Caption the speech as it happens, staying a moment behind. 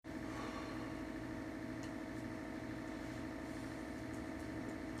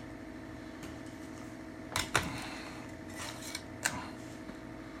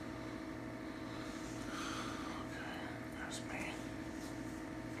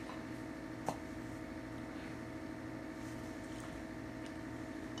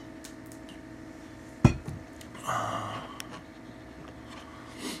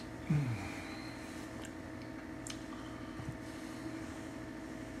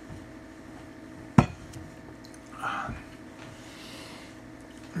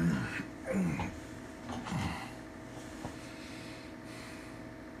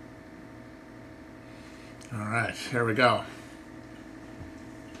Here we go.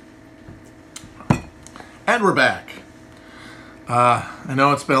 And we're back. I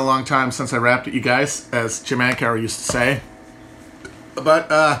know it's been a long time since I rapped at you guys, as Jim Ancar used to say.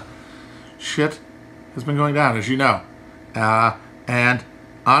 But, shit has been going down, as you know. And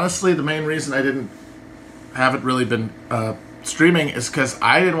honestly, the main reason I haven't really been streaming is because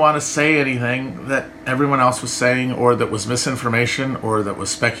I didn't want to say anything that everyone else was saying, or that was misinformation, or that was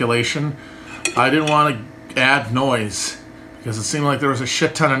speculation. I didn't want to add noise, because it seemed like there was a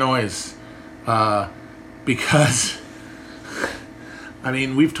shit ton of noise. Because, I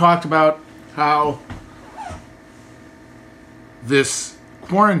mean, we've talked about how this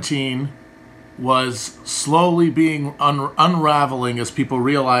quarantine was slowly being unraveling as people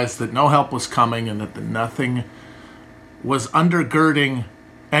realized that no help was coming and that nothing was undergirding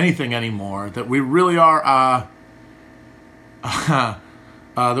anything anymore. That we really are, that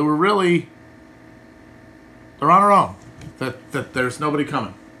they're on our own. That there's nobody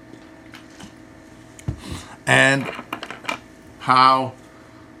coming. And how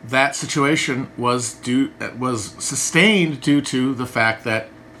that situation was sustained due to the fact that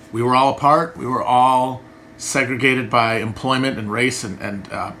we were all apart, we were all segregated by employment and race and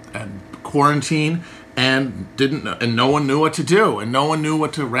quarantine, and no one knew what to do, and no one knew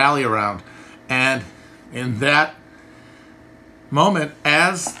what to rally around. And in that moment,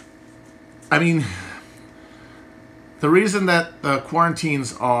 the reason that the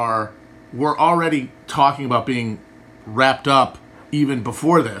quarantines we're already talking about being wrapped up even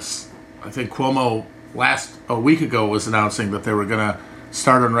before this. I think Cuomo a week ago was announcing that they were going to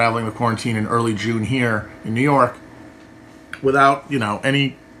start unraveling the quarantine in early June here in New York without,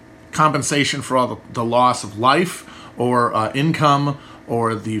 any compensation for all the loss of life or income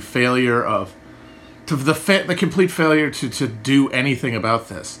or the failure the complete failure to do anything about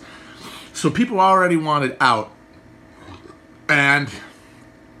this. So people already wanted out, and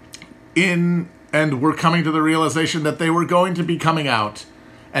we're coming to the realization that they were going to be coming out,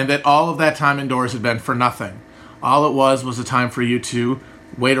 and that all of that time indoors had been for nothing. All it was a time for you to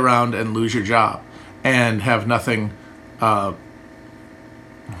wait around and lose your job and have nothing done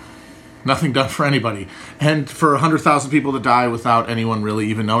for anybody, and for 100,000 people to die without anyone really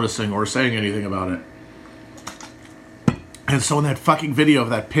even noticing or saying anything about it. And so in that fucking video of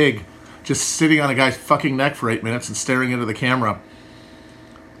that pig just sitting on a guy's fucking neck for 8 minutes and staring into the camera,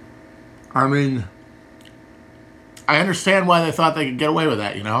 I mean, I understand why they thought they could get away with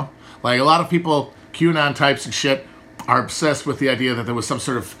that, Like, a lot of people, QAnon types and shit, are obsessed with the idea that there was some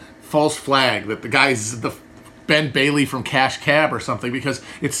sort of false flag, that the guy's the Ben Bailey from Cash Cab or something, because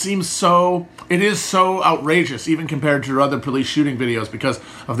it is so outrageous, even compared to other police shooting videos, because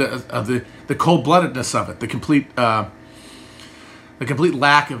of the cold-bloodedness of it, the complete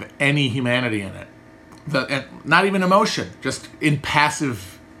lack of any humanity in it. And not even emotion, just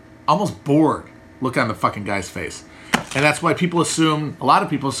impassive, almost bored look on the fucking guy's face. And that's why a lot of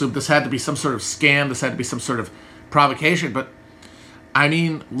people assume this had to be some sort of scam, this had to be some sort of provocation. But, I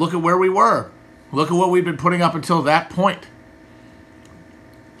mean, look at where we were. Look at what we've been putting up until that point.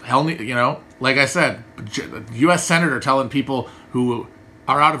 Hell, like I said, U.S. Senator telling people who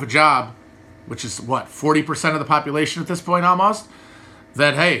are out of a job, which is, 40% of the population at this point almost,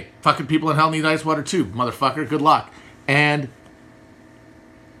 that, hey, fucking people in hell need ice water too, motherfucker, good luck. And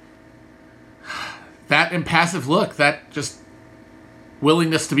that impassive look, that just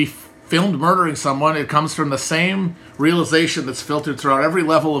willingness to be filmed murdering someone, it comes from the same realization that's filtered throughout every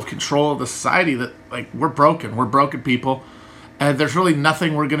level of control of the society that, like, we're broken people, and there's really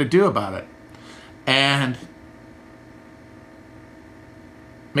nothing we're going to do about it. And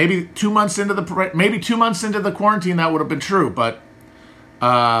maybe 2 months into the quarantine that would have been true, but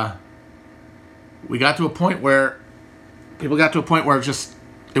we got to a point where it wasn't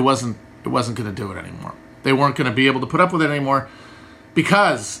going to do it anymore. They weren't going to be able to put up with it anymore,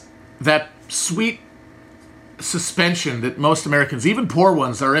 because that sweet suspension that most Americans, even poor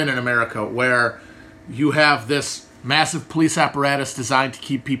ones, are in America, where you have this massive police apparatus designed to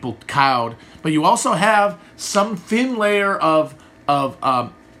keep people cowed, but you also have some thin layer of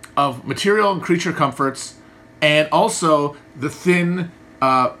material and creature comforts, and also the thin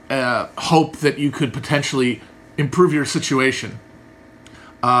hope that you could potentially improve your situation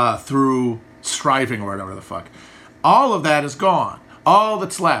through striving or whatever the fuck. All of that is gone. All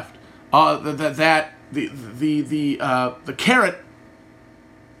that's left, the carrot.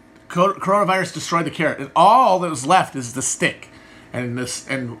 Coronavirus destroyed the carrot, and all that was left is the stick, and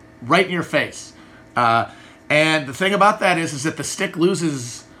right in your face. And the thing about that is that the stick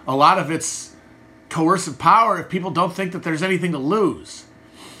loses a lot of its coercive power if people don't think that there's anything to lose,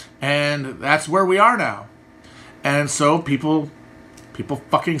 and that's where we are now. And so people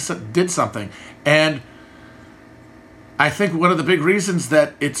fucking did something. And I think one of the big reasons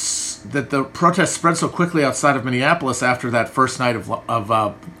that the protests spread so quickly outside of Minneapolis after that first night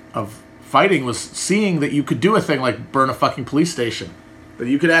of fighting was seeing that you could do a thing like burn a fucking police station. That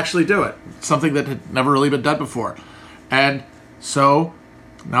you could actually do it. Something that had never really been done before. And so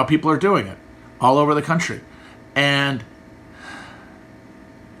now people are doing it all over the country. And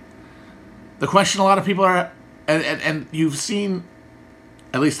the question a lot of people are, and you've seen,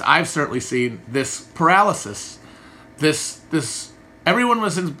 at least I've certainly seen, this paralysis. This everyone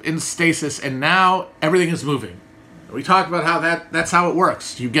was in stasis, and now everything is moving. We talk about how that's how it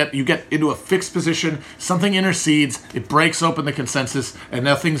works. You get into a fixed position, something intercedes, it breaks open the consensus, and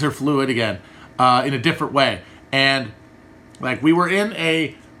now things are fluid again in a different way. And like we were in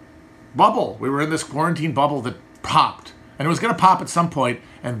a bubble, we were in this quarantine bubble that popped, and it was going to pop at some point,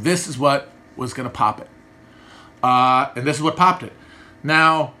 and this is what was going to pop it. And this is what popped it.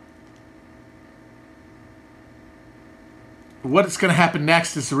 Now, what's going to happen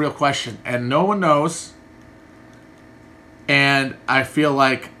next is the real question, and no one knows. And I feel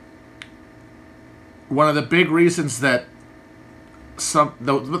like one of the big reasons that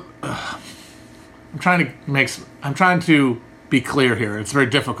I'm trying to be clear here. It's very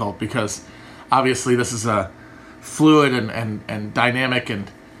difficult because obviously this is a fluid and dynamic and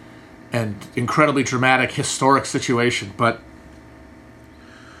incredibly dramatic historic situation, but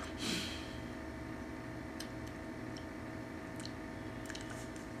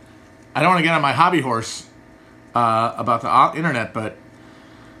I don't want to get on my hobby horse about the internet, but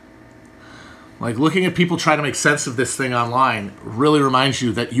like looking at people try to make sense of this thing online really reminds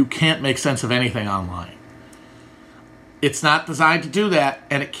you that you can't make sense of anything online. It's not designed to do that,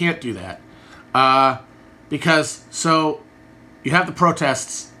 and it can't do that. Because, so, you have the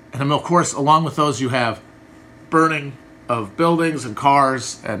protests, and of course, along with those, you have burning of buildings and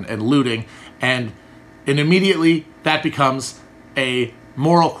cars and looting, and immediately that becomes a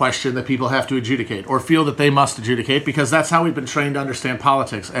moral question that people have to adjudicate or feel that they must adjudicate, because that's how we've been trained to understand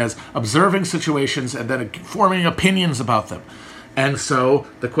politics, as observing situations and then forming opinions about them. And so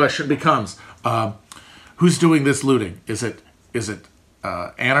the question becomes, who's doing this looting? Is it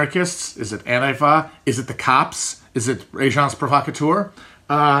anarchists? Is it Antifa? Is it the cops? Is it agents provocateurs?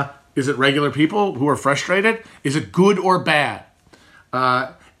 Is it regular people who are frustrated? Is it good or bad?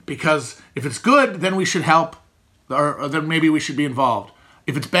 Because if it's good, then we should help, or then maybe we should be involved.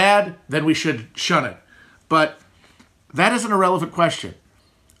 If it's bad, then we should shun it. But that is an irrelevant question.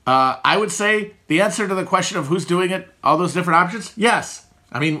 I would say the answer to the question of who's doing it, all those different options, yes.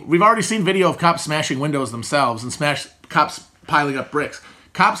 I mean, we've already seen video of cops smashing windows themselves and cops piling up bricks.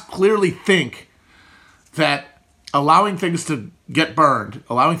 Cops clearly think that allowing things to get burned,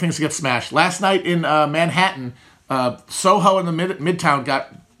 allowing things to get smashed. Last night in Manhattan, Soho in the Midtown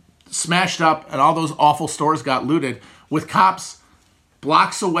got smashed up and all those awful stores got looted with cops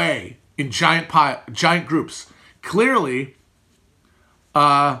blocks away in giant groups. Clearly,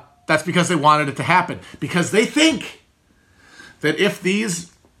 that's because they wanted it to happen. Because they think that if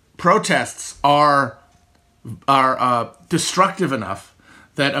these protests are destructive enough,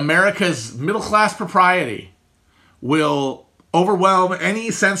 that America's middle-class propriety will overwhelm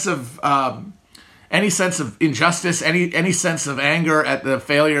any sense of injustice, any sense of anger at the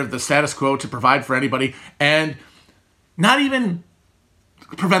failure of the status quo to provide for anybody, and not even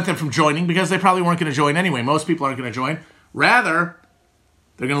prevent them from joining, because they probably weren't going to join anyway. Most people aren't going to join. Rather,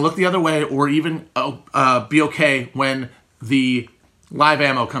 they're going to look the other way, or even be okay when the live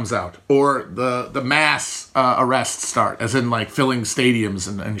ammo comes out, or the mass arrests start, as in like filling stadiums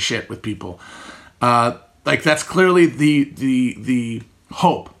and shit with people. Like that's clearly the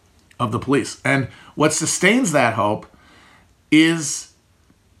hope of the police. And what sustains that hope is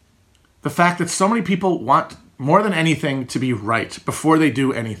the fact that so many people want more than anything to be right before they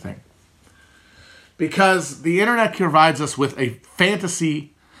do anything. Because the internet provides us with a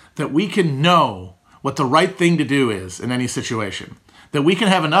fantasy that we can know what the right thing to do is in any situation. That we can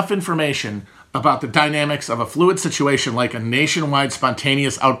have enough information about the dynamics of a fluid situation like a nationwide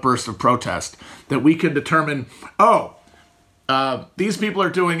spontaneous outburst of protest that we can determine, these people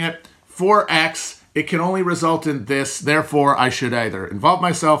are doing it for X, it can only result in this, therefore I should either involve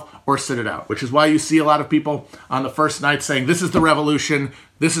myself or sit it out. Which is why you see a lot of people on the first night saying, this is the revolution,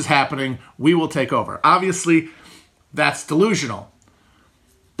 this is happening, we will take over. Obviously, that's delusional.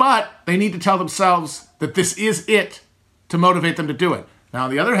 But they need to tell themselves that this is it to motivate them to do it. Now,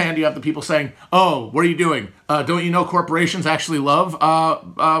 on the other hand, you have the people saying, oh, what are you doing? Don't you know corporations actually love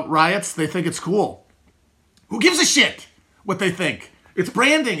riots? They think it's cool. Who gives a shit what they think? It's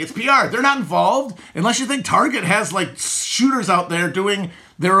branding. It's PR. They're not involved. Unless you think Target has like shooters out there doing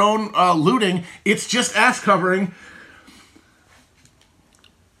their own looting. It's just ass covering.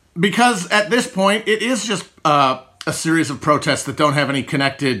 Because at this point, it is just a series of protests that don't have any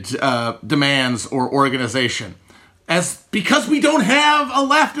connected demands or organization. Because we don't have a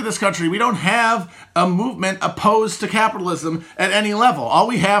left in this country. We don't have a movement opposed to capitalism at any level. All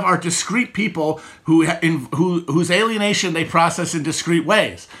we have are discrete people whose alienation they process in discrete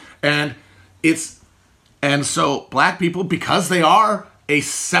ways. And so black people, because they are a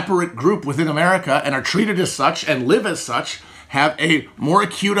separate group within America and are treated as such and live as such, have a more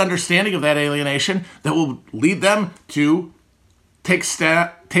acute understanding of that alienation that will lead them to take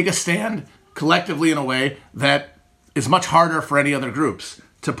a stand collectively in a way that is much harder for any other groups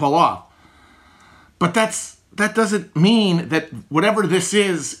to pull off. But that doesn't mean that whatever this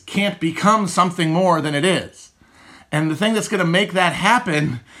is can't become something more than it is. And the thing that's going to make that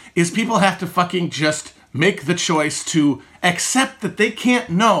happen is people have to fucking just make the choice to accept that they can't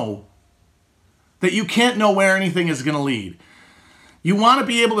know, that you can't know where anything is going to lead. You want to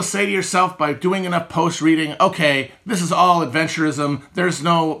be able to say to yourself by doing enough post-reading, okay, this is all adventurism, there's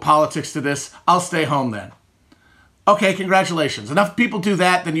no politics to this, I'll stay home then. Okay, congratulations. Enough people do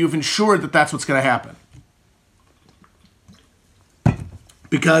that, then you've ensured that that's what's going to happen.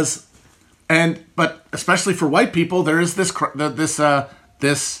 But especially for white people, there is this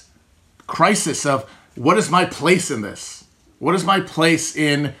crisis of, what is my place in this? What is my place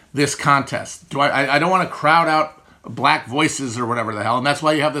in this contest? I don't want to crowd out black voices or whatever the hell, and that's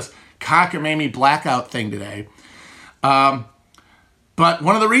why you have this cockamamie blackout thing today. But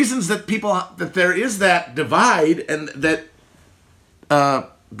one of the reasons that there is that divide and that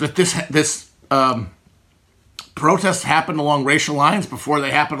this protests happened along racial lines before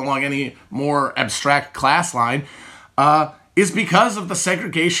they happened along any more abstract class line is because of the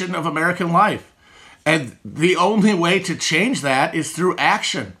segregation of American life. And the only way to change that is through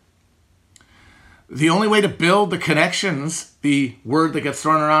action. The only way to build the connections, the word that gets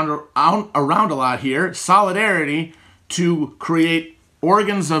thrown around a lot here, solidarity, to create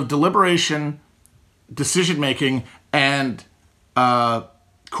organs of deliberation, decision-making, and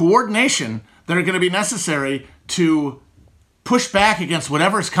coordination that are going to be necessary to push back against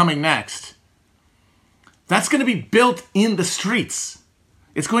whatever's coming next. That's going to be built in the streets.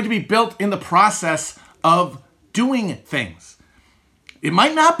 It's going to be built in the process of doing things. It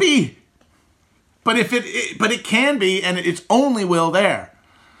might not be, but it can be, and its only will there.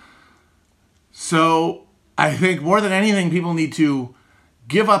 So I think more than anything, people need to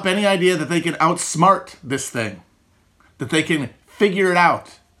give up any idea that they can outsmart this thing, that they can figure it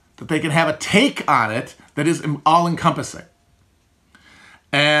out, that they can have a take on it that is all-encompassing.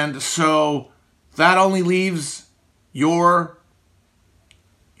 And so that only leaves your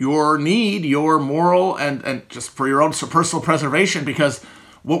need, your moral, and just for your own personal preservation, because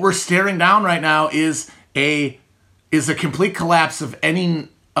what we're staring down right now is a complete collapse of any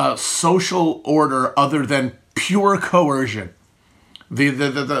social order other than pure coercion.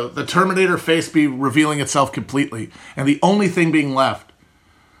 The Terminator face be revealing itself completely, and the only thing being left,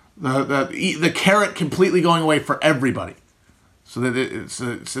 the carrot completely going away for everybody, so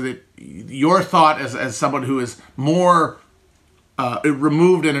that your thought as someone who is more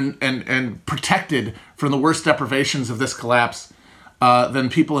removed and protected from the worst deprivations of this collapse than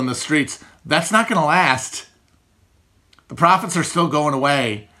people in the streets, that's not going to last. The profits are still going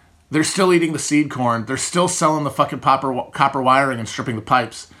away. They're still eating the seed corn. They're still selling the fucking copper wiring and stripping the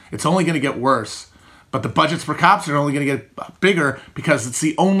pipes. It's only going to get worse. But the budgets for cops are only going to get bigger because it's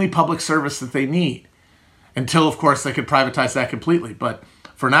the only public service that they need. Until, of course, they could privatize that completely. But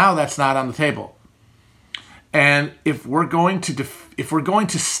for now, that's not on the table. And if we're going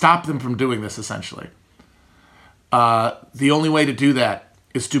to stop them from doing this, essentially, the only way to do that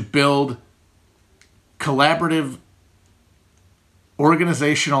is to build collaborative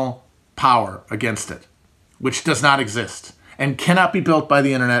organizational power against it, which does not exist and cannot be built by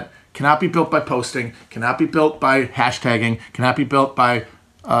the internet, cannot be built by posting, cannot be built by hashtagging, cannot be built by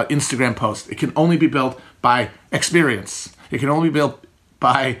Instagram posts. It can only be built by experience. It can only be built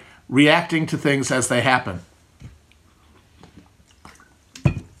by reacting to things as they happen.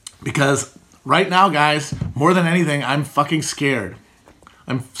 Because right now, guys, more than anything, I'm fucking scared.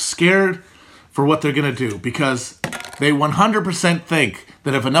 I'm scared for what they're going to do, because they 100% think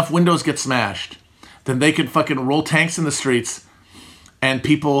that if enough windows get smashed, then they can fucking roll tanks in the streets and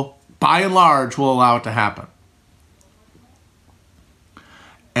people, by and large, will allow it to happen.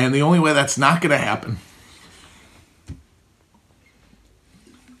 And the only way that's not going to happen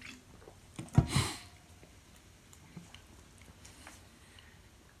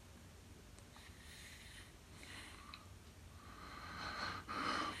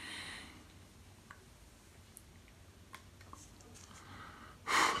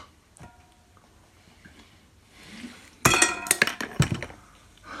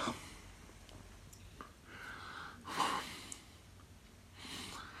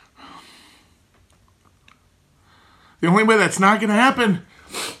The only way that's not going to happen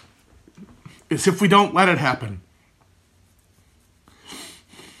is if we don't let it happen.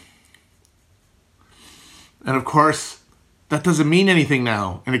 And of course, that doesn't mean anything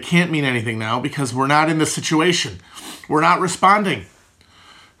now. And it can't mean anything now because we're not in this situation. We're not responding.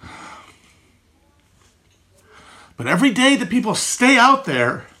 But every day that people stay out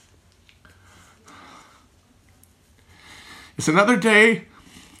there, it's another day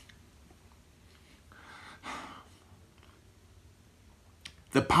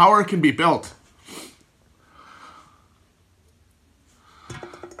the power can be built.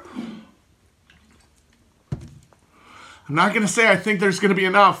 I'm not going to say I think there's going to be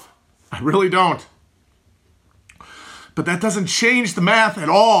enough. I really don't. But that doesn't change the math at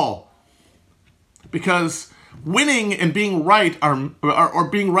all. Because winning and being right or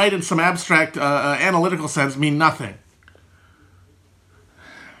being right in some abstract analytical sense mean nothing.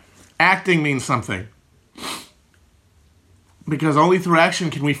 Acting means something. Because only through action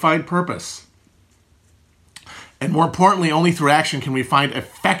can we find purpose. And more importantly, only through action can we find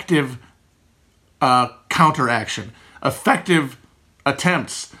effective counteraction. Effective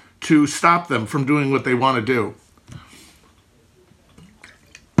attempts to stop them from doing what they want to do.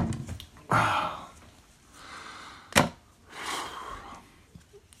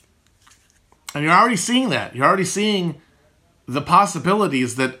 And you're already seeing that. You're already seeing the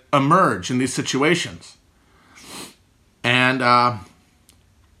possibilities that emerge in these situations. And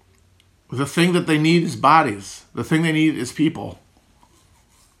the thing that they need is bodies. The thing they need is people.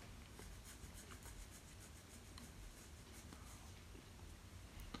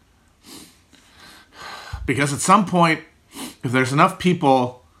 Because at some point, if there's enough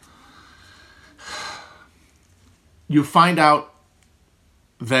people, you find out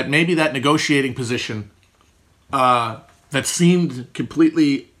that maybe that negotiating position that seemed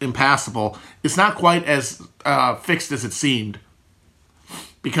completely impassable is not quite as fixed as it seemed.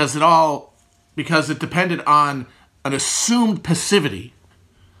 Because it depended on an assumed passivity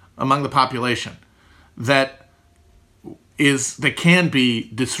among the population that can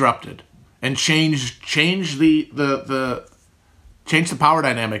be disrupted. And change the power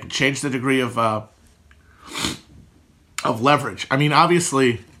dynamic, change the degree of leverage. I mean,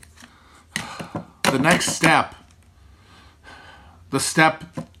 obviously, the next step, the step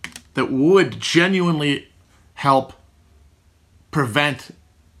that would genuinely help prevent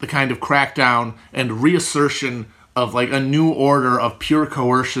the kind of crackdown and reassertion of like a new order of pure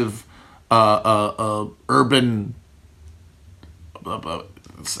coercive urban.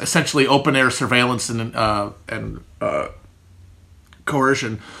 Essentially open air surveillance and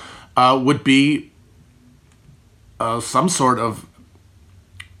coercion would be some sort of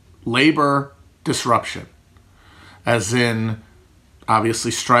labor disruption, as in obviously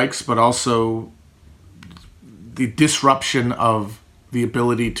strikes, but also the disruption of the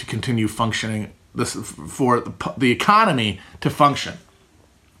ability to continue functioning, for the economy to function.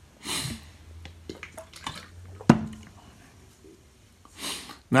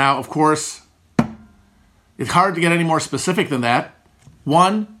 Now, of course, it's hard to get any more specific than that.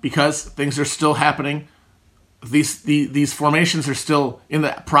 One, because things are still happening. These formations are still in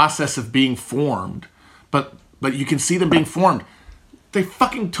the process of being formed, but you can see them being formed. They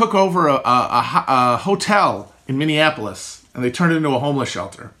fucking took over a hotel in Minneapolis and they turned it into a homeless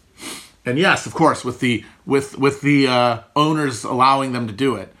shelter. And yes, of course, with the owners allowing them to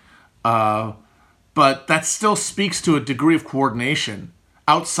do it, but that still speaks to a degree of coordination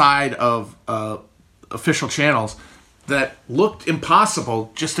outside of official channels that looked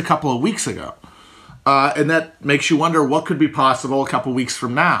impossible just a couple of weeks ago. And that makes you wonder what could be possible a couple weeks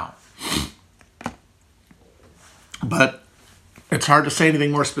from now. But it's hard to say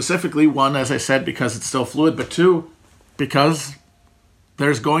anything more specifically. One, as I said, because it's still fluid. But two, because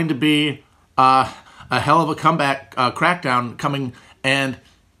there's going to be a hell of a comeback, crackdown coming. And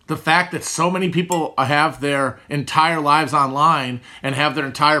the fact that so many people have their entire lives online and have their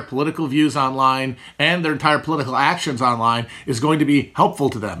entire political views online and their entire political actions online is going to be helpful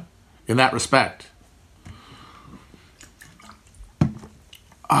to them in that respect.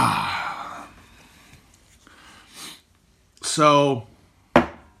 So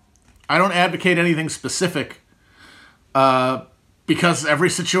I don't advocate anything specific because every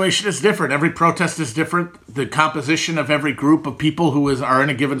situation is different. Every protest is different. The composition of every group of people who are in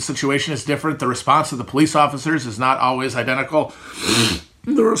a given situation is different. The response of the police officers is not always identical.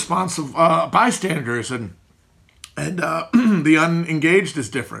 The response of bystanders and the unengaged is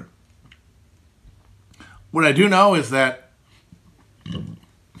different. What I do know is that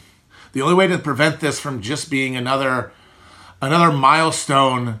the only way to prevent this from just being another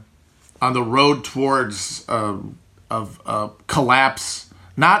milestone on the road towards collapse,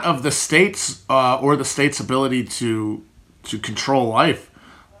 not of the states or the state's ability to control life,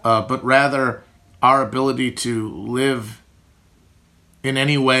 but rather our ability to live in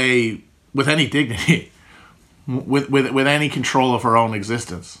any way with any dignity, with any control of our own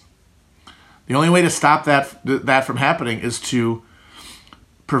existence. The only way to stop that from happening is to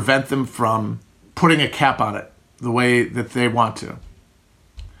prevent them from putting a cap on it the way that they want to.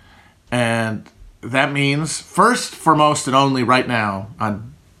 And that means, first, foremost, and only right now,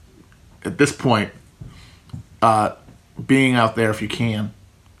 at this point, being out there if you can,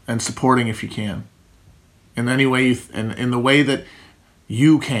 and supporting if you can, in any way, in the way that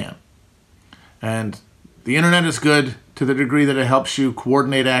you can. And the internet is good to the degree that it helps you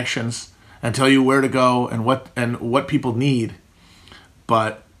coordinate actions and tell you where to go and what people need.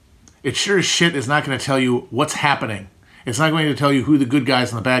 But it sure as shit is not going to tell you what's happening. It's not going to tell you who the good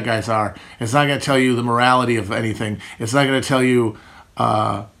guys and the bad guys are. It's not going to tell you the morality of anything. It's not going to tell you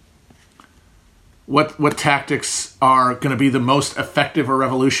what tactics are going to be the most effective or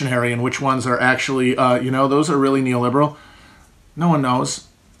revolutionary and which ones are actually, those are really neoliberal. No one knows.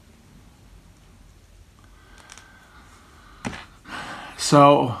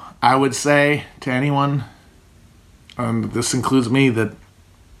 So I would say to anyone, and this includes me, that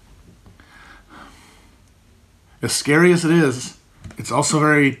as scary as it is, it's also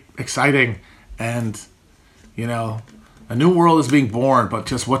very exciting, and a new world is being born. But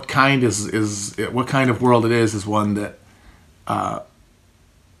just what kind what kind of world it is one that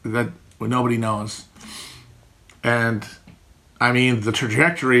nobody knows. And I mean, the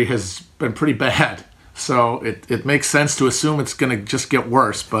trajectory has been pretty bad, so it makes sense to assume it's going to just get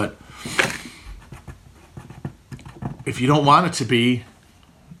worse. But if you don't want it to be,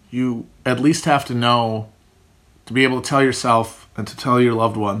 you at least have to know, to be able to tell yourself and to tell your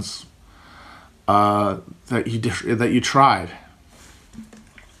loved ones that you tried.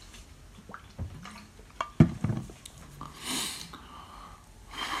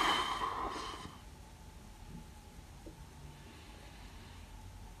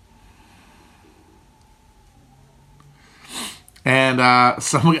 And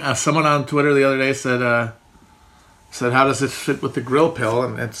someone on Twitter the other day said, "How does it fit with the grill pill?"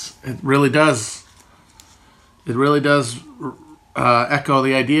 And it really does. It really does echo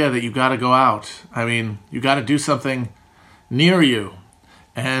the idea that you got to go out. I mean, you got to do something near you.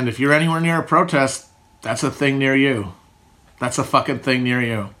 And if you're anywhere near a protest, that's a thing near you. That's a fucking thing near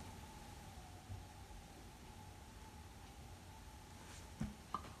you.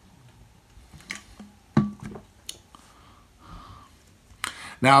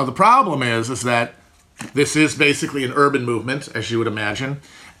 Now, the problem is that this is basically an urban movement, as you would imagine.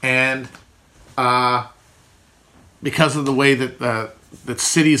 And because of the way that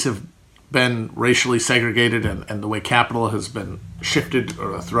cities have been racially segregated and the way capital has been shifted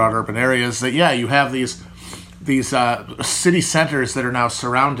throughout urban areas, that you have these city centers that are now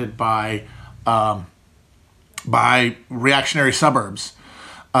surrounded by reactionary suburbs,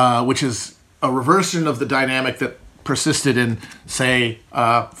 which is a reversion of the dynamic that persisted in, say,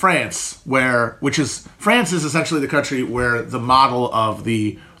 France, France is essentially the country where the model of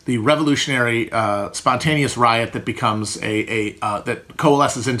the revolutionary spontaneous riot that becomes that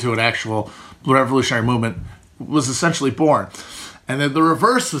coalesces into an actual revolutionary movement was essentially born. And then the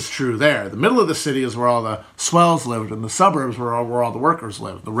reverse was true there. The middle of the city is where all the swells lived, and the suburbs were where all the workers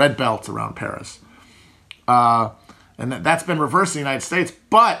lived, the red belt around Paris. And that's been reversed in the United States.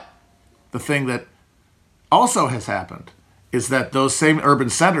 But the thing that also has happened is that those same urban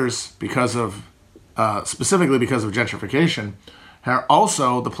centers, specifically because of gentrification, are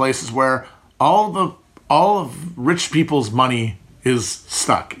also the places where all of rich people's money is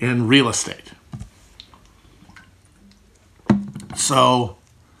stuck in real estate. So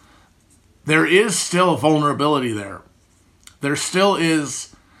there is still vulnerability there. There's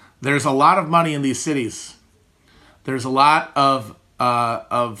a lot of money in these cities. There's a lot of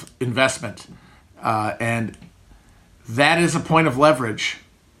investment, and that is a point of leverage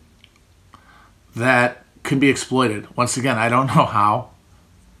that can be exploited. Once again, I don't know how.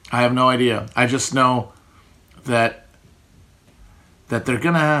 I have no idea. I just know that they're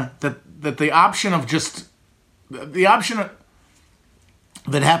gonna that the option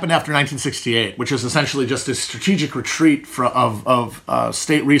that happened after 1968, which is essentially just a strategic retreat of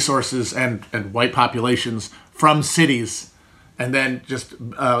state resources and white populations from cities, and then just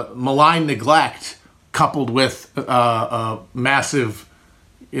malign neglect coupled with massive,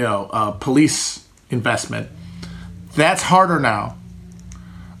 police investment. That's harder now.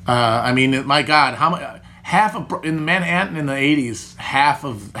 I mean, my God, in Manhattan in the 80s, half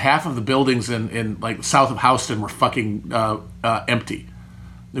of the buildings in like south of Houston were fucking empty.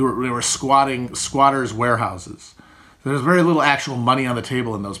 They were squatters' warehouses. There's very little actual money on the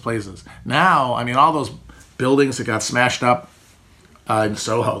table in those places. Now, I mean, all those buildings that got smashed up in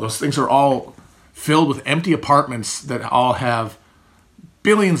Soho, those things are all filled with empty apartments that all have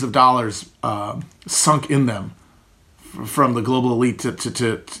billions of dollars sunk in them from the global elite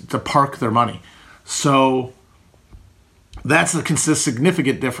to park their money. So that's a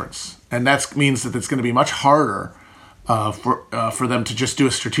significant difference, and that means that it's going to be much harder for them to just do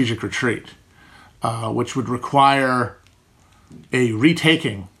a strategic retreat, which would require a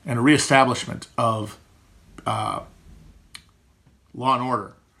retaking and a reestablishment of law and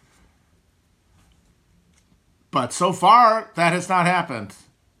order. But so far, that has not happened.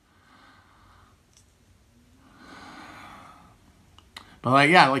 But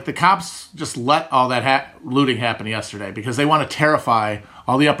like the cops just let all that looting happen yesterday because they want to terrify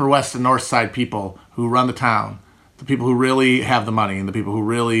all the Upper West and North Side people who run the town, the people who really have the money and the people who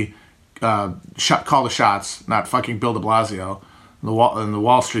really call the shots, not fucking Bill de Blasio and the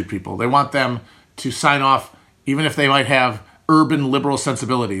Wall Street people. They want them to sign off, even if they might have urban liberal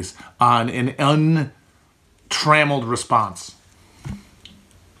sensibilities, on an untrammeled response.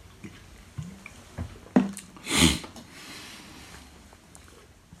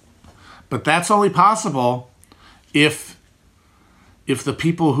 But that's only possible if the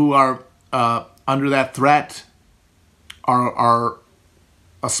people who are under that threat are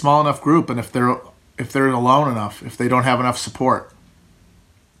a small enough group, and if they're alone enough, if they don't have enough support.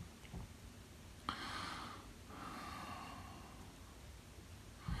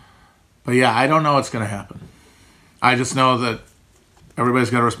 But yeah, I don't know what's going to happen. I just know that everybody's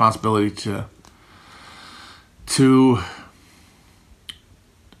got a responsibility to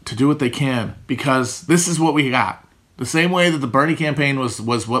do what they can, because this is what we got. The same way that the Bernie campaign was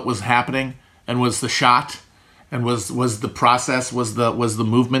what was happening and was the shot and was the process, was the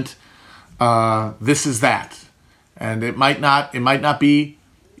movement. This is that, and it might not be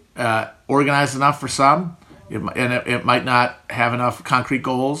organized enough for some, it might not have enough concrete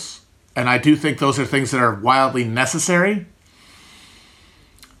goals. And I do think those are things that are wildly necessary.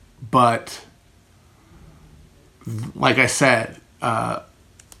 But like I said,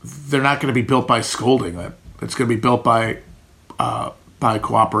 they're not going to be built by scolding. It's going to be built by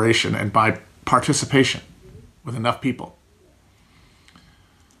cooperation and by participation with enough people.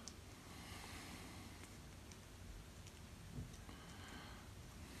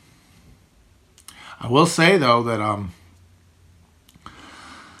 I will say, though,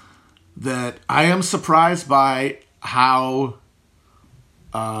 that I am surprised by how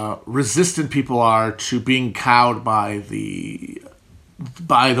resistant people are to being cowed by the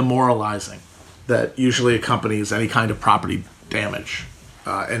moralizing that usually accompanies any kind of property damage.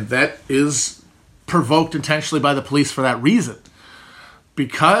 And that is provoked intentionally by the police for that reason.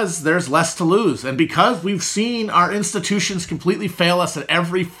 Because there's less to lose. And because we've seen our institutions completely fail us at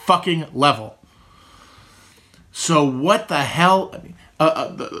every fucking level. So what the hell?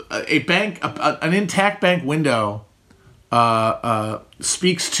 An intact bank window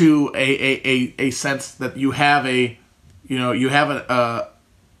speaks to a sense that you have a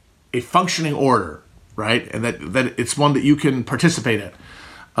functioning order, right? And that it's one that you can participate in.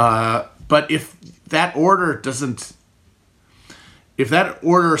 But if that order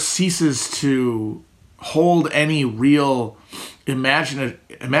ceases to hold any real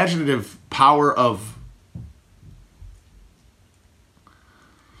imaginative power of,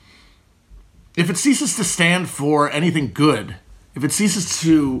 if it ceases to stand for anything good, if it ceases,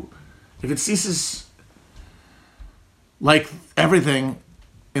 like everything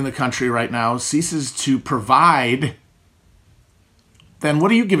in the country right now, ceases to provide, then what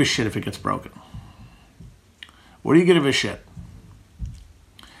do you give a shit if it gets broken? What do you give a shit?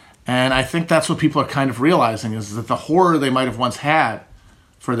 And I think that's what people are kind of realizing, is that the horror they might have once had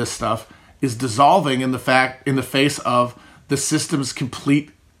for this stuff is dissolving in the face of the system's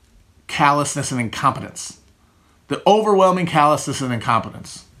complete callousness and incompetence. The overwhelming callousness and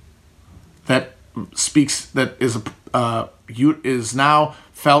incompetence that is now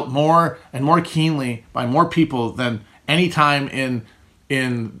felt more and more keenly by more people than any time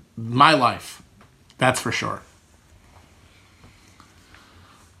in my life. That's for sure.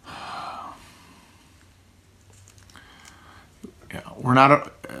 Yeah, we're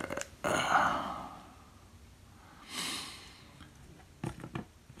not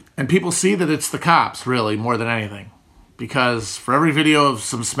and people see that it's the cops, really, more than anything. Because for every video of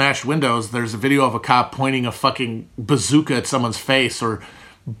some smashed windows, there's a video of a cop pointing a fucking bazooka at someone's face or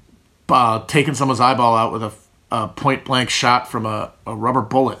taken someone's eyeball out with a point-blank shot from a rubber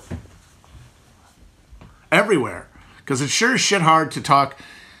bullet. Everywhere. Because it's sure as shit hard to talk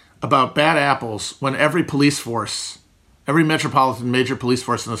about bad apples when every police force, every metropolitan major police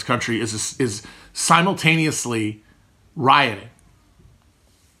force in this country is simultaneously rioting.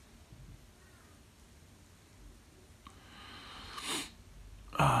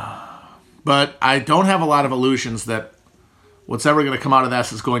 But I don't have a lot of illusions that what's ever going to come out of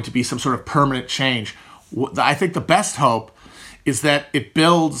this is going to be some sort of permanent change. I think the best hope is that it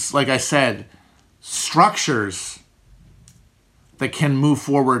builds, like I said, structures that can move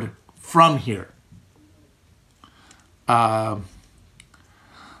forward from here. Like,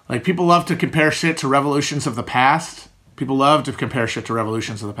 people love to compare shit to revolutions of the past. People love to compare shit to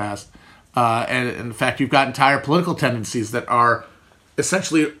revolutions of the past. And in fact, you've got entire political tendencies that are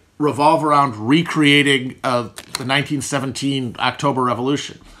essentially revolve around recreating the 1917 October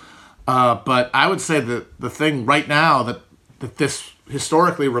Revolution. But I would say that the thing right now that this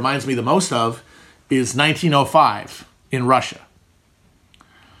historically reminds me the most of is 1905 in Russia.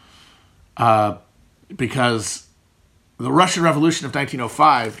 Because the Russian Revolution of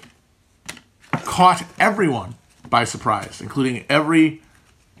 1905 caught everyone by surprise, including every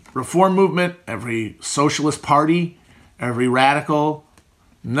reform movement, every socialist party, every radical.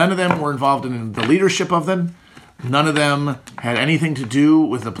 None of them were involved in the leadership of them. None of them had anything to do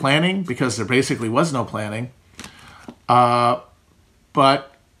with the planning, because there basically was no planning. But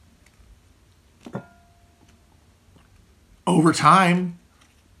over time,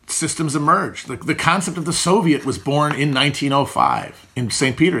 systems emerged. The concept of the Soviet was born in 1905 in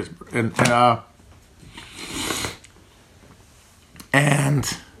St. Petersburg.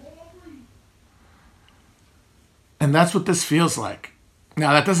 And that's what this feels like.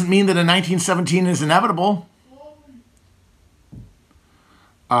 Now, that doesn't mean that a 1917 is inevitable.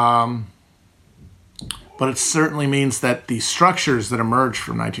 But it certainly means that the structures that emerged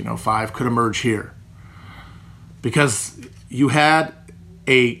from 1905 could emerge here. Because you had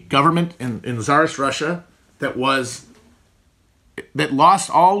a government in Tsarist Russia that lost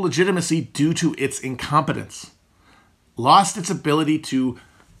all legitimacy due to its incompetence. Lost its ability to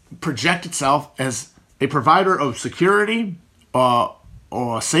project itself as a provider of security, or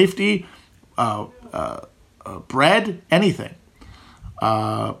safety, bread, anything.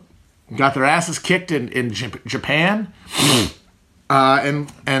 Got their asses kicked in Japan,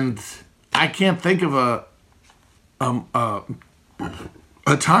 and I can't think of a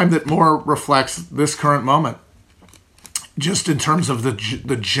time that more reflects this current moment. Just in terms of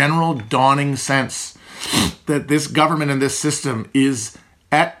the general dawning sense that this government and this system is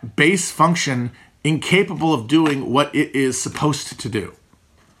at base function incapable of doing what it is supposed to do.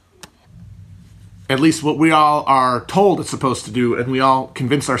 At least what we all are told it's supposed to do, and we all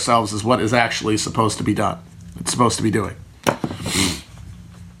convince ourselves is what is actually supposed to be done. It's supposed to be doing.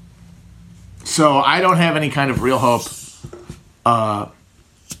 So I don't have any kind of real hope that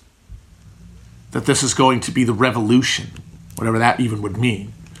this is going to be the revolution, whatever that even would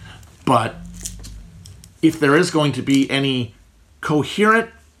mean. But if there is going to be any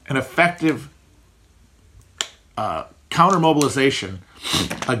coherent and effective counter-mobilization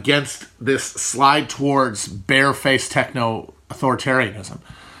against this slide towards bare-faced techno-authoritarianism,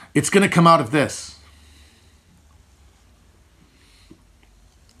 it's going to come out of this.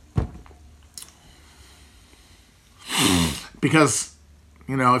 Because,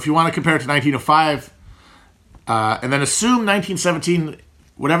 if you want to compare it to 1905, and then assume 1917,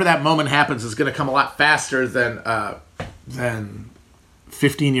 whatever that moment happens, is going to come a lot faster than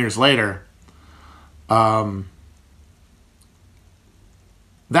 15 years later.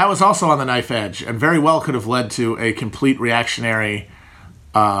 That was also on the knife edge, and very well could have led to a complete reactionary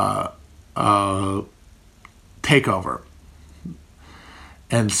takeover.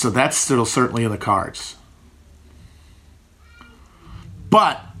 And so that's still certainly in the cards.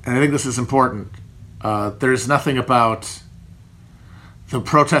 But, and I think this is important, there's nothing about the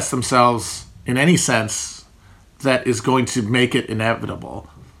protests themselves in any sense that is going to make it inevitable.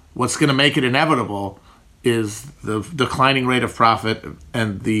 What's going to make it inevitable is the declining rate of profit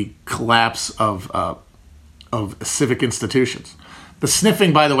and the collapse of civic institutions. The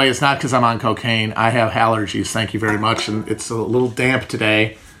sniffing, by the way, is not because I'm on cocaine. I have allergies, thank you very much, and it's a little damp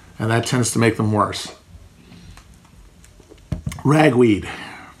today, and that tends to make them worse. Ragweed.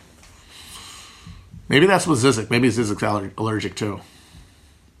 Maybe that's what Zizek. Maybe Zizek's allergic too.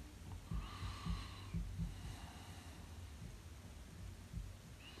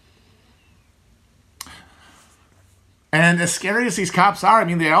 And as scary as these cops are,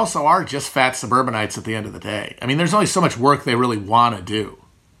 they also are just fat suburbanites at the end of the day. There's only so much work they really want to do.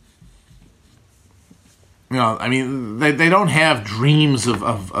 I mean, they don't have dreams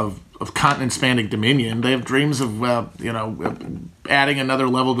of continent-spanning dominion. They have dreams of, adding another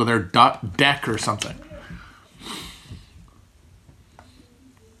level to their deck or something.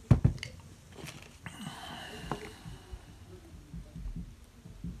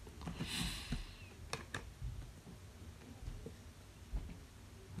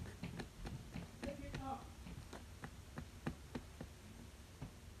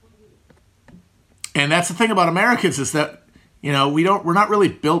 And that's the thing about Americans is that, we're not really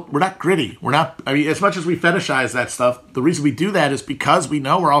built, we're not gritty. As much as we fetishize that stuff, the reason we do that is because we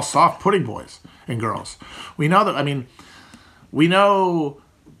know we're all soft pudding boys and girls. We know that, we know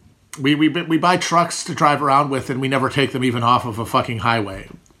we buy trucks to drive around with and we never take them even off of a fucking highway.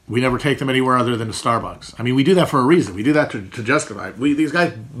 We never take them anywhere other than to Starbucks. I mean, we do that for a reason. We do that to justify. These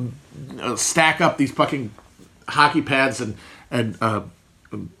guys stack up these fucking hockey pads and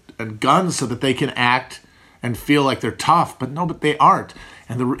guns so that they can act and feel like they're tough, but they aren't.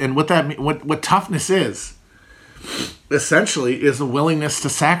 And what toughness is essentially is a willingness to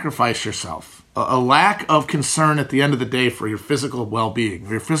sacrifice yourself, a lack of concern at the end of the day for your physical well-being,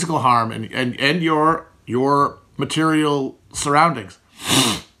 your physical harm, and your material surroundings,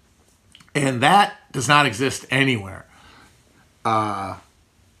 and that does not exist anywhere. And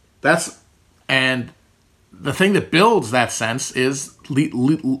the thing that builds that sense is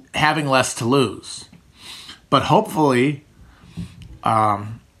having less to lose. But hopefully,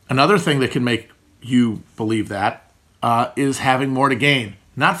 another thing that can make you believe that is having more to gain.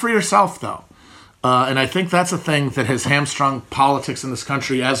 Not for yourself, though. And I think that's a thing that has hamstrung politics in this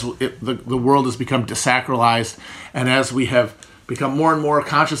country as the world has become desacralized and as we have become more and more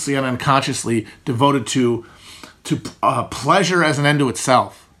consciously and unconsciously devoted to pleasure as an end to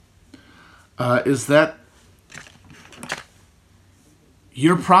itself. Is that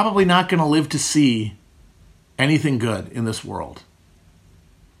you're probably not going to live to see anything good in this world.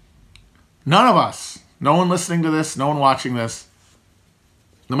 None of us, no one listening to this, no one watching this,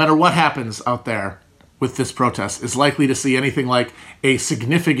 no matter what happens out there with this protest, is likely to see anything like a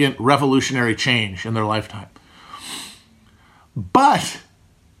significant revolutionary change in their lifetime. But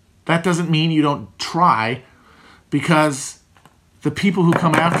that doesn't mean you don't try, because the people who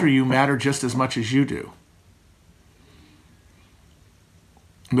come after you matter just as much as you do.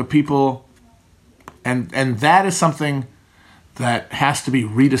 The people, and that is something that has to be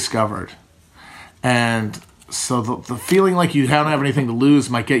rediscovered. And so the feeling like you don't have anything to lose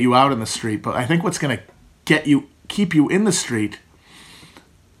might get you out in the street, but I think what's going to keep you in the street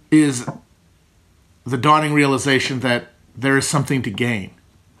is the dawning realization that there is something to gain.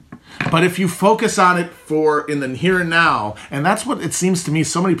 But if you focus on it in the here and now, and that's what it seems to me,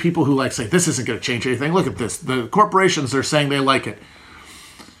 so many people who say, this isn't going to change anything. Look at this. The corporations are saying they like it.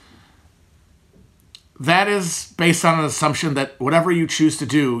 That is based on an assumption that whatever you choose to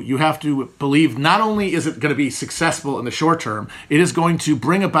do, you have to believe not only is it going to be successful in the short term, it is going to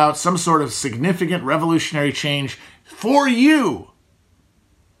bring about some sort of significant revolutionary change for you.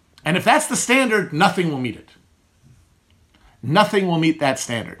 And if that's the standard, nothing will meet it. Nothing will meet that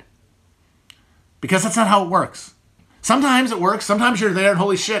standard. Because that's not how it works. Sometimes it works. Sometimes you're there and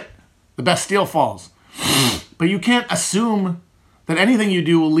holy shit, the Bastille falls. But you can't assume that anything you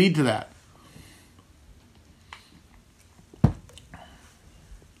do will lead to that.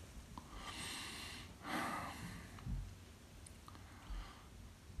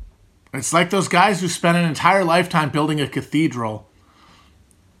 It's like those guys who spent an entire lifetime building a cathedral,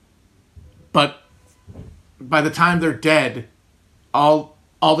 but by the time they're dead, all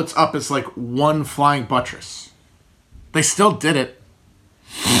that's up is like one flying buttress. They still did it.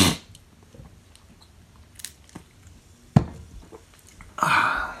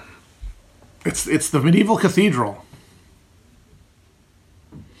 It's the medieval cathedral.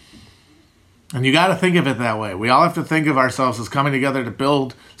 And you got to think of it that way. We all have to think of ourselves as coming together to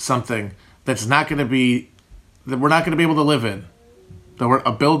build something that's not going to be, that we're not going to be able to live in. That we're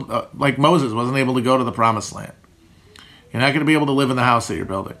like Moses wasn't able to go to the promised land. You're not going to be able to live in the house that you're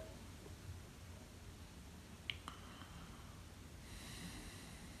building.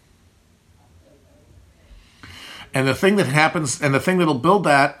 And the thing that happens, and the thing that'll build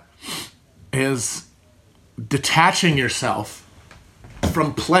that is detaching yourself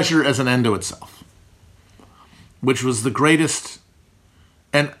from pleasure as an end to itself, which was the greatest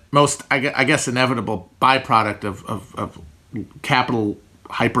and most, I guess, inevitable byproduct of capital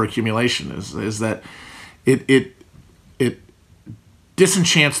hyperaccumulation is that it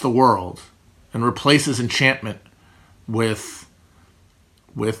disenchants the world and replaces enchantment with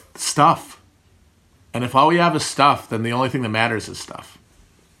stuff. And if all we have is stuff, then the only thing that matters is stuff.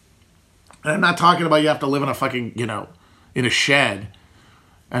 And I'm not talking about you have to live in a fucking, in a shed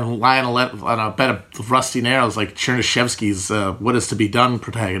and lie on a bed of rusty nails like Chernyshevsky's What Is to Be Done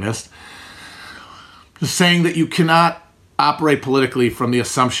protagonist. Just saying that you cannot operate politically from the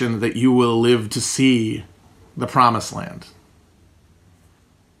assumption that you will live to see the promised land.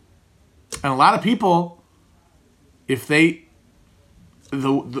 And a lot of people, if they,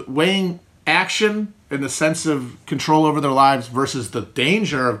 the weighing action in the sense of control over their lives versus the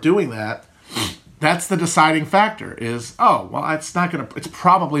danger of doing that, that's the deciding factor is, it's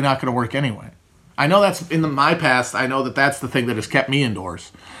probably not going to work anyway. I know that's in my past. I know that that's the thing that has kept me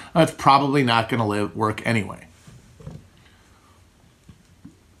indoors. It's probably not going to work anyway.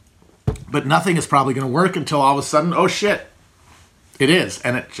 But nothing is probably going to work until all of a sudden, oh shit, it is.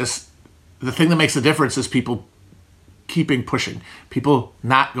 And the thing that makes the difference is people keeping pushing, people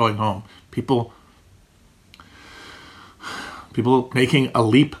not going home, people making a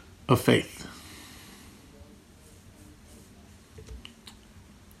leap of faith.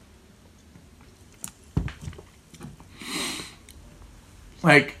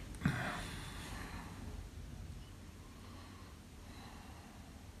 Like,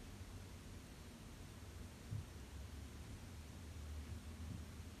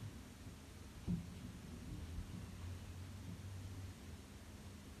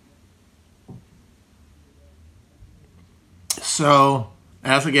 so,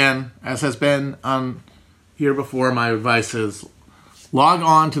 as has been on here before, my advice is log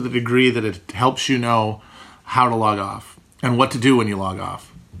on to the degree that it helps you know how to log off and what to do when you log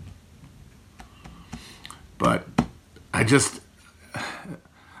off. But I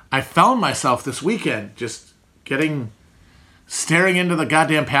found myself this weekend just staring into the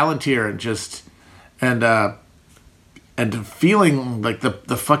goddamn Palantir and feeling like the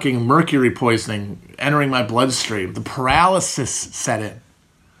fucking mercury poisoning entering my bloodstream. The paralysis set in.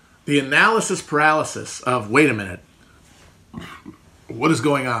 The analysis paralysis of, wait a minute, what is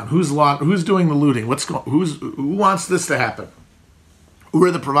going on? Who's doing the looting? Who wants this to happen? Who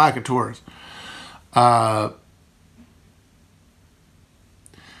are the provocateurs? And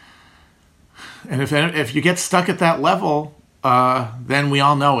if you get stuck at that level, then we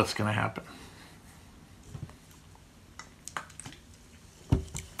all know what's going to happen.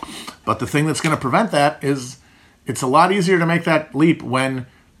 But the thing that's going to prevent that is it's a lot easier to make that leap when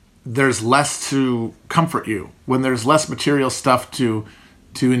there's less to comfort you, when there's less material stuff to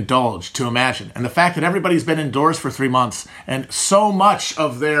indulge, to imagine. And the fact that everybody's been indoors for 3 months and so much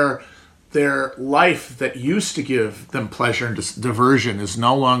of their life that used to give them pleasure and diversion is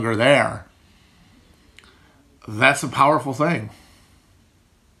no longer there. That's a powerful thing.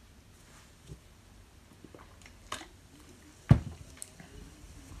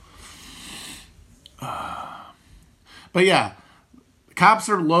 But yeah, the cops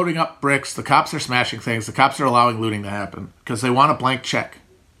are loading up bricks, the cops are smashing things, the cops are allowing looting to happen because they want a blank check.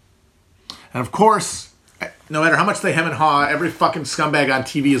 And of course, no matter how much they hem and haw, every fucking scumbag on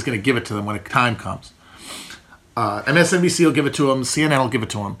TV is going to give it to them when time comes. MSNBC will give it to them, CNN will give it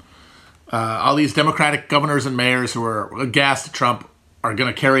to them. All these Democratic governors and mayors who are aghast at Trump are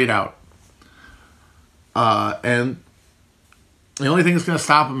going to carry it out. And the only thing that's going to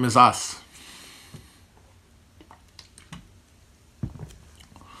stop them is us.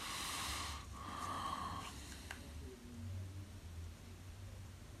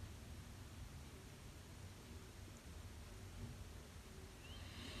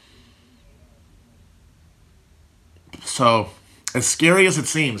 So, as scary as it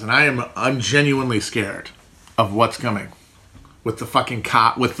seems, and I'm genuinely scared of what's coming with the fucking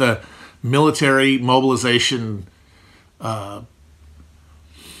with the military mobilization, fucking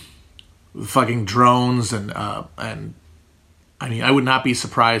drones, and I mean, I would not be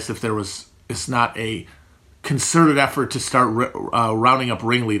surprised if it's not a concerted effort to start rounding up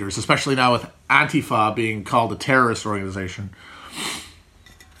ringleaders, especially now with Antifa being called a terrorist organization.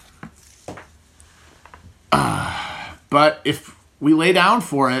 But if we lay down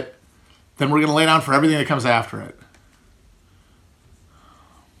for it, then we're going to lay down for everything that comes after it.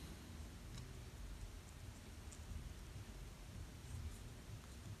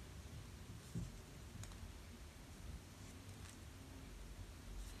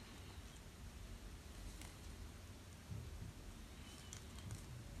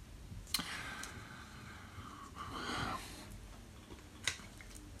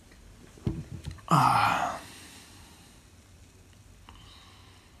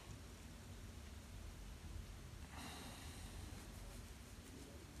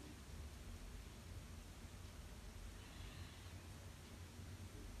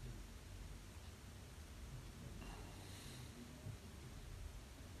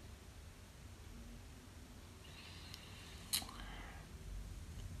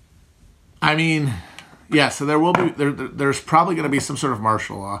 I mean, yeah. So there will be there's probably going to be some sort of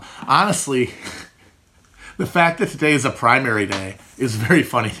martial law. Honestly, the fact that today is a primary day is very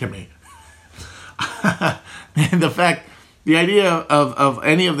funny to me. And the idea of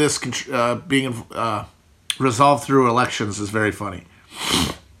any of this being resolved through elections is very funny.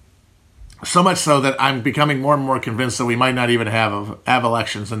 So much so that I'm becoming more and more convinced that we might not even have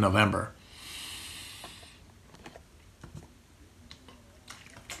elections in November.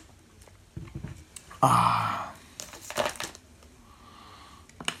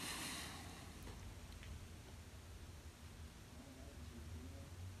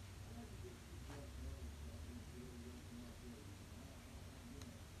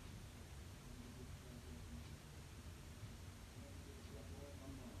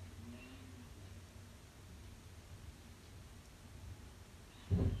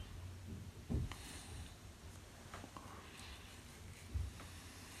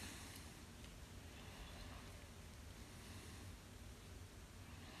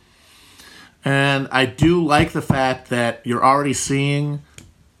 And I do like the fact that you're already seeing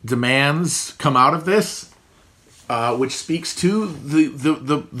demands come out of this, which speaks to the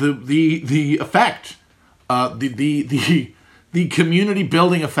effect, the community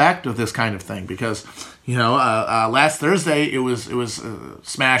building effect of this kind of thing. Because last Thursday it was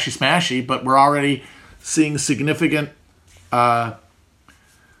smashy, but we're already seeing significant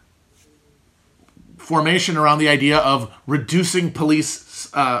formation around the idea of reducing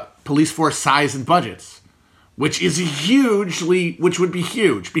police force size and budgets, which would be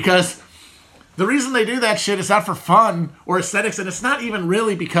huge, because the reason they do that shit is not for fun or aesthetics, and it's not even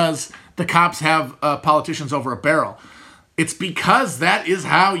really because the cops have politicians over a barrel. It's because that is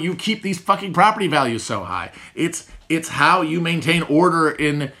how you keep these fucking property values so high. It's how you maintain order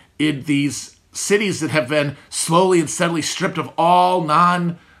in these cities that have been slowly and steadily stripped of all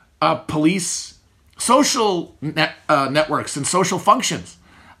non-police social networks and social functions.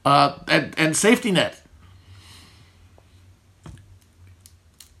 And safety net.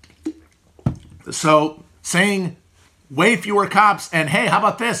 So saying way fewer cops and hey, how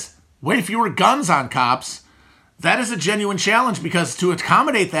about this? Way fewer guns on cops. That is a genuine challenge, because to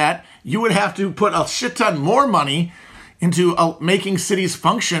accommodate that, you would have to put a shit ton more money into making cities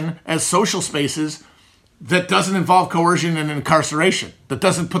function as social spaces that doesn't involve coercion and incarceration, that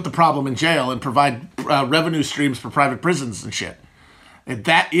doesn't put the problem in jail and provide revenue streams for private prisons and shit. And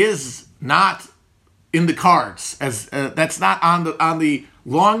that is not in the cards. As that's not on the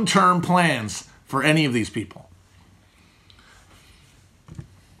long-term plans for any of these people.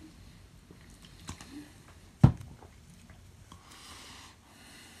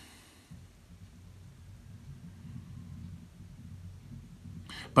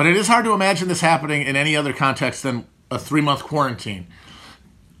 But it is hard to imagine this happening in any other context than a 3-month quarantine.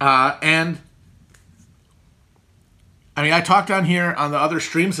 And I mean, I talked on here on the other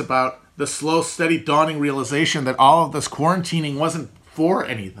streams about the slow, steady, dawning realization that all of this quarantining wasn't for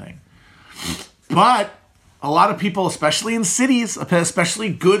anything. But a lot of people, especially in cities,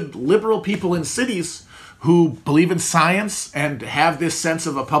 especially good liberal people in cities who believe in science and have this sense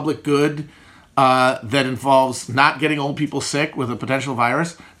of a public good that involves not getting old people sick with a potential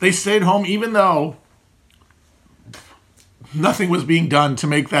virus, they stayed home even though nothing was being done to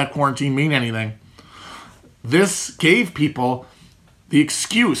make that quarantine mean anything. This gave people the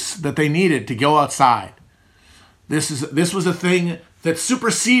excuse that they needed to go outside. This was a thing that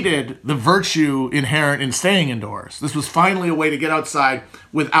superseded the virtue inherent in staying indoors. This was finally a way to get outside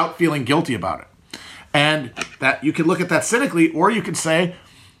without feeling guilty about it. And that you can look at that cynically, or you could say,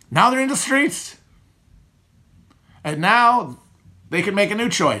 now they're in the streets. And now they can make a new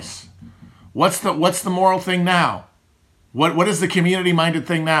choice. What's the moral thing now? What is the community-minded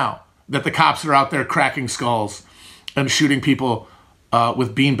thing now? That the cops are out there cracking skulls and shooting people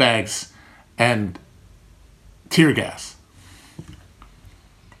with beanbags and tear gas.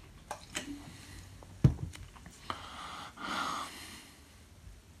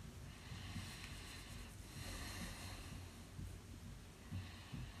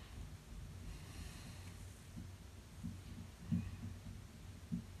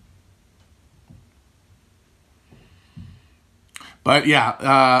 But yeah,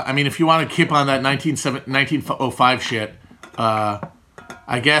 I mean, if you want to keep on that 1905 shit,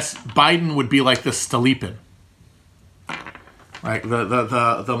 I guess Biden would be like the Stolypin, right?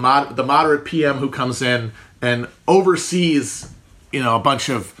 The moderate PM who comes in and oversees, a bunch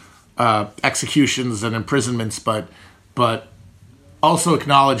of executions and imprisonments, but also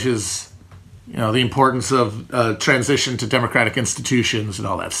acknowledges, the importance of transition to democratic institutions and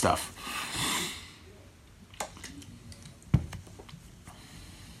all that stuff.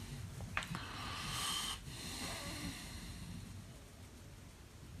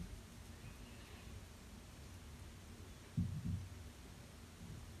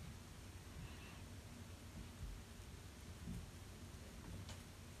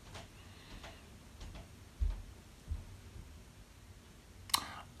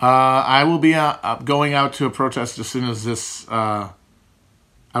 I will be going out to a protest as soon as this. I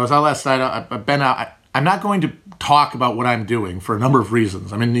was out last night. I've been out. I'm not going to talk about what I'm doing for a number of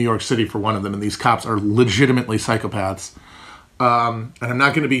reasons. I'm in New York City for one of them, and these cops are legitimately psychopaths. And I'm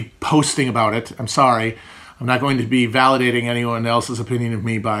not going to be posting about it. I'm sorry. I'm not going to be validating anyone else's opinion of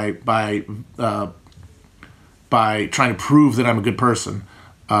me by trying to prove that I'm a good person.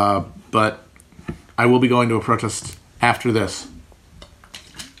 But I will be going to a protest after this.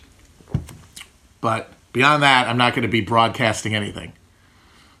 But beyond that, I'm not going to be broadcasting anything.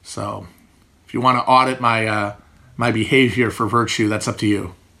 So if you want to audit my my behavior for virtue, that's up to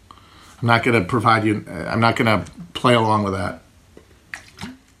you. I'm not going to provide you. I'm not going to play along with that.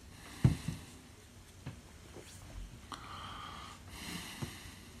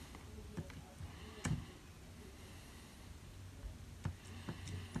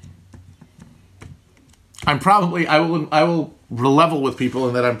 I will level with people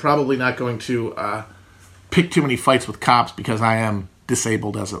in that I'm probably not going to pick too many fights with cops because I am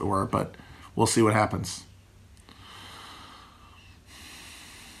disabled, as it were, but we'll see what happens.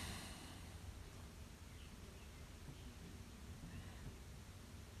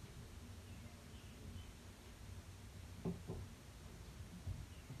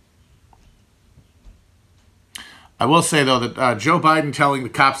 I will say, though, that Joe Biden telling the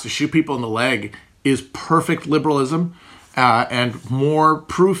cops to shoot people in the leg is perfect liberalism and more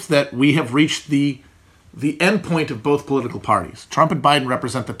proof that we have reached the end point of both political parties. Trump and Biden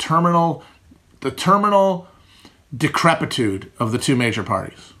represent the terminal decrepitude of the two major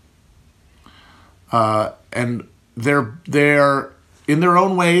parties. And they're in their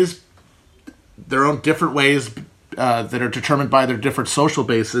own ways, their own different ways that are determined by their different social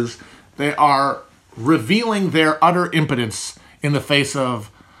bases. They are revealing their utter impotence in the face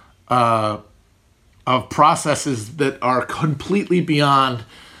of processes that are completely beyond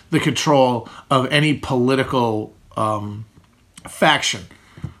the control of any political faction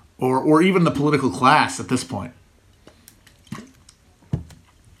or even the political class at this point.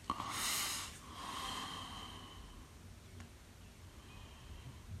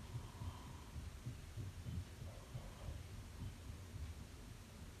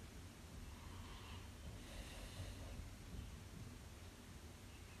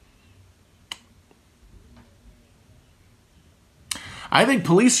 I think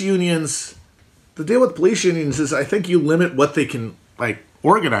police unions, the deal with police unions is I think you limit what they can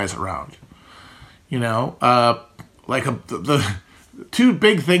organize around. You know, the two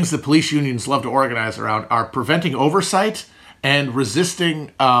big things that police unions love to organize around are preventing oversight and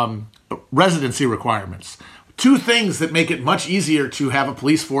resisting residency requirements. Two things that make it much easier to have a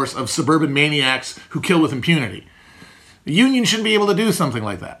police force of suburban maniacs who kill with impunity. The union shouldn't be able to do something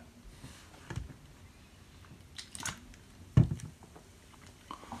like that.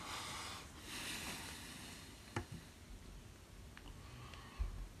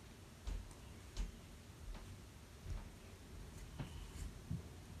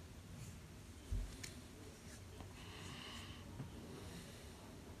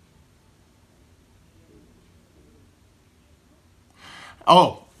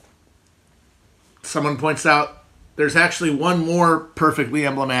 Oh, someone points out there's actually one more perfectly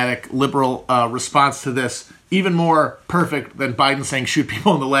emblematic liberal response to this, even more perfect than Biden saying shoot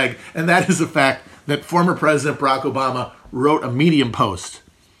people in the leg, and that is the fact that former President Barack Obama wrote a Medium post.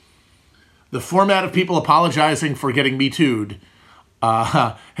 The format of people apologizing for getting Me Too'd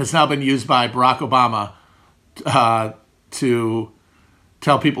has now been used by Barack Obama to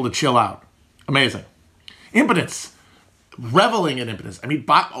tell people to chill out. Amazing. Impotence. Reveling in impotence. I mean,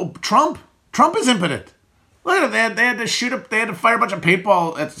 Trump is impotent. Look at them. They had to fire a bunch of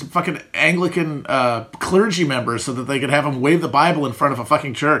paintball at some fucking Anglican clergy members so that they could have him wave the Bible in front of a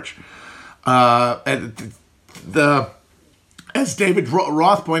fucking church. As David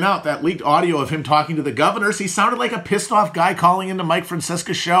Roth pointed out, that leaked audio of him talking to the governors, he sounded like a pissed off guy calling into Mike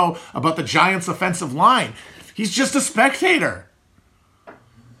Francesca's show about the Giants' offensive line. He's just a spectator.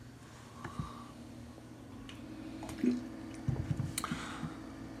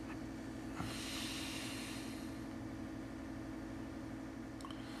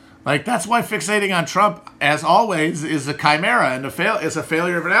 That's why fixating on Trump, as always, is a chimera and is a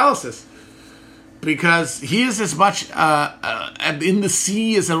failure of analysis. Because he is as much in the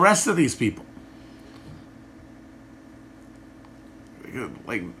sea as the rest of these people.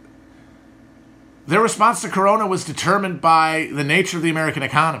 Their response to Corona was determined by the nature of the American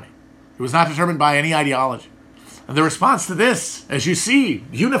economy. It was not determined by any ideology. And the response to this, as you see,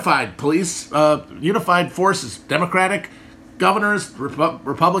 unified police, unified forces, Democratic governors,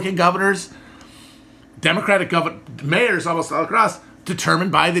 Republican governors, Democratic mayors almost all across,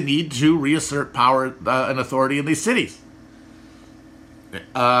 determined by the need to reassert power and authority in these cities.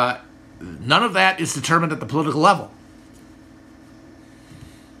 None of that is determined at the political level.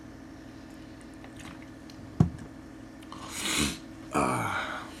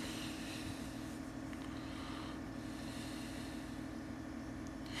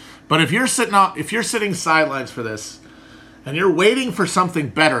 But if you're sitting sidelines for this, and you're waiting for something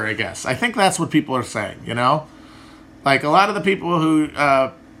better, I guess. I think that's what people are saying, you know? Like, a lot of the people who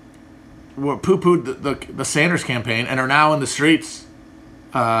were poo-pooed the Sanders campaign and are now in the streets,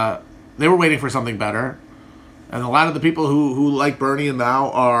 they were waiting for something better. And a lot of the people who like Bernie and now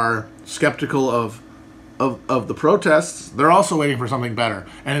are skeptical of the protests, they're also waiting for something better.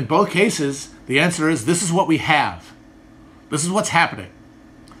 And in both cases, the answer is, this is what we have. This is what's happening.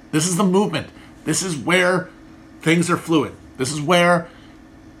 This is the movement. This is where things are fluid. This is where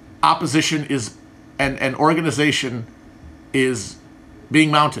opposition is and organization is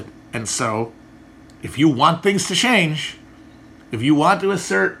being mounted. And so, if you want things to change, if you want to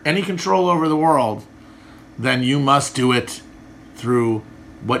assert any control over the world, then you must do it through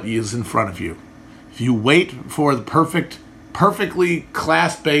what is in front of you. If you wait for the perfectly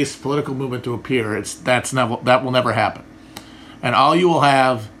class-based political movement to appear, that will never happen. And all you will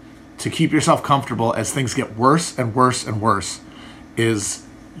have to keep yourself comfortable as things get worse and worse and worse is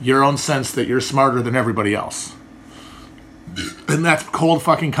your own sense that you're smarter than everybody else. And that's cold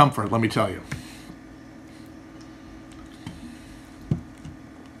fucking comfort, let me tell you.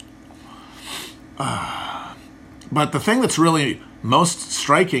 But the thing that's really most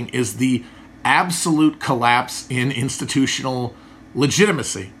striking is the absolute collapse in institutional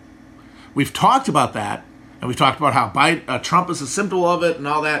legitimacy. We've talked about that, and we've talked about how Trump is a symbol of it and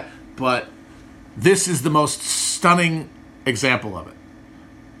all that, but this is the most stunning example of it.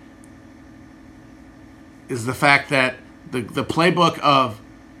 Is the fact that the playbook of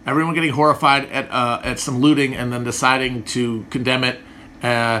everyone getting horrified at some looting and then deciding to condemn it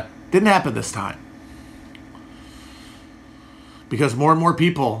didn't happen this time. Because more and more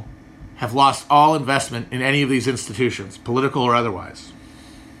people have lost all investment in any of these institutions, political or otherwise.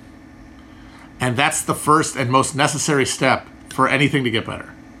 And that's the first and most necessary step for anything to get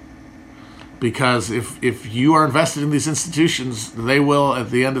better. Because if you are invested in these institutions, they will, at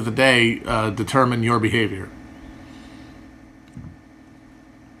the end of the day, determine your behavior.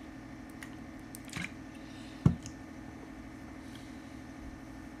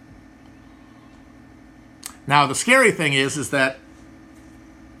 Now, the scary thing is that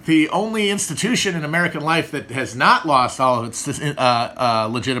the only institution in American life that has not lost all of its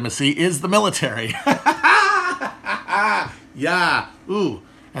legitimacy is the military. Yeah, ooh.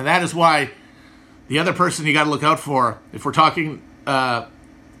 And that is why the other person you got to look out for, if we're talking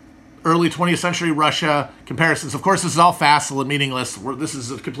early 20th century Russia comparisons, of course this is all facile and meaningless. This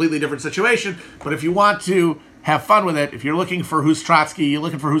is a completely different situation, but if you want to have fun with it, if you're looking for who's Trotsky, you're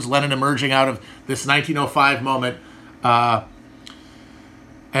looking for who's Lenin emerging out of this 1905 moment,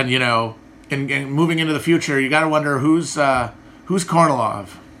 and you know, and moving into the future, you got to wonder who's Kornilov,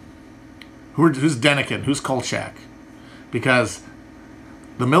 who's Denikin, who's Kolchak, because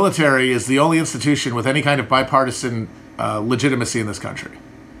the military is the only institution with any kind of bipartisan legitimacy in this country,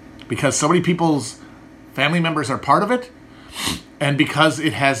 because so many people's family members are part of it, and because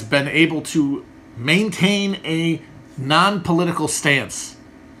it has been able to maintain a non-political stance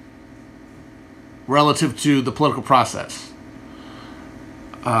relative to the political process.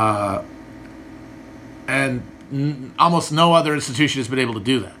 And almost no other institution has been able to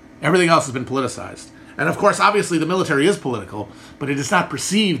do that. Everything else has been politicized. And of course, obviously, the military is political, but it is not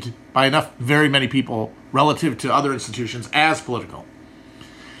perceived by very many people relative to other institutions as political.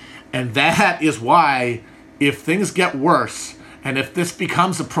 And that is why, if things get worse, and if this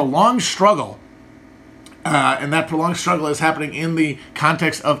becomes a prolonged struggle, and that prolonged struggle is happening in the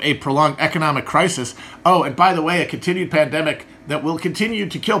context of a prolonged economic crisis, oh, and by the way, a continued pandemic that will continue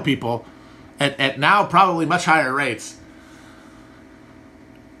to kill people at now probably much higher rates,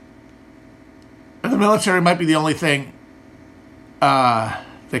 the military might be the only thing that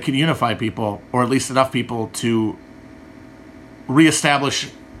can unify people, or at least enough people to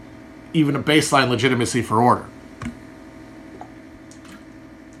reestablish even a baseline legitimacy for order.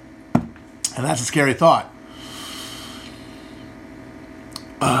 And that's a scary thought.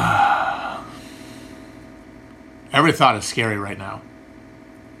 Every thought is scary right now.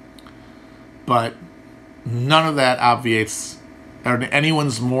 But none of that obviates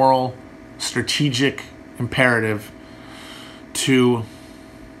anyone's moral, strategic imperative to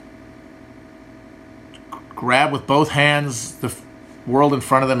grab with both hands the world in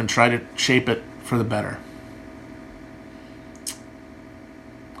front of them and try to shape it for the better.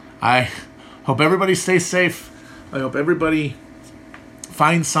 I hope everybody stays safe. I hope everybody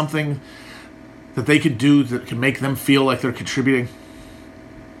finds something that they can do that can make them feel like they're contributing.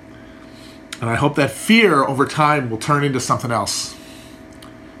 And I hope that fear over time will turn into something else.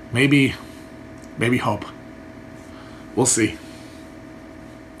 Maybe hope. We'll see.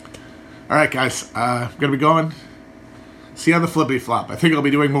 All right, guys. I'm going to be going. See you on the Flippity Flop. I think I'll be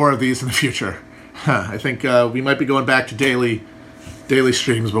doing more of these in the future. I think we might be going back to daily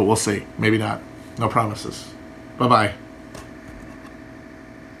streams, but we'll see. Maybe not. No promises. Bye-bye.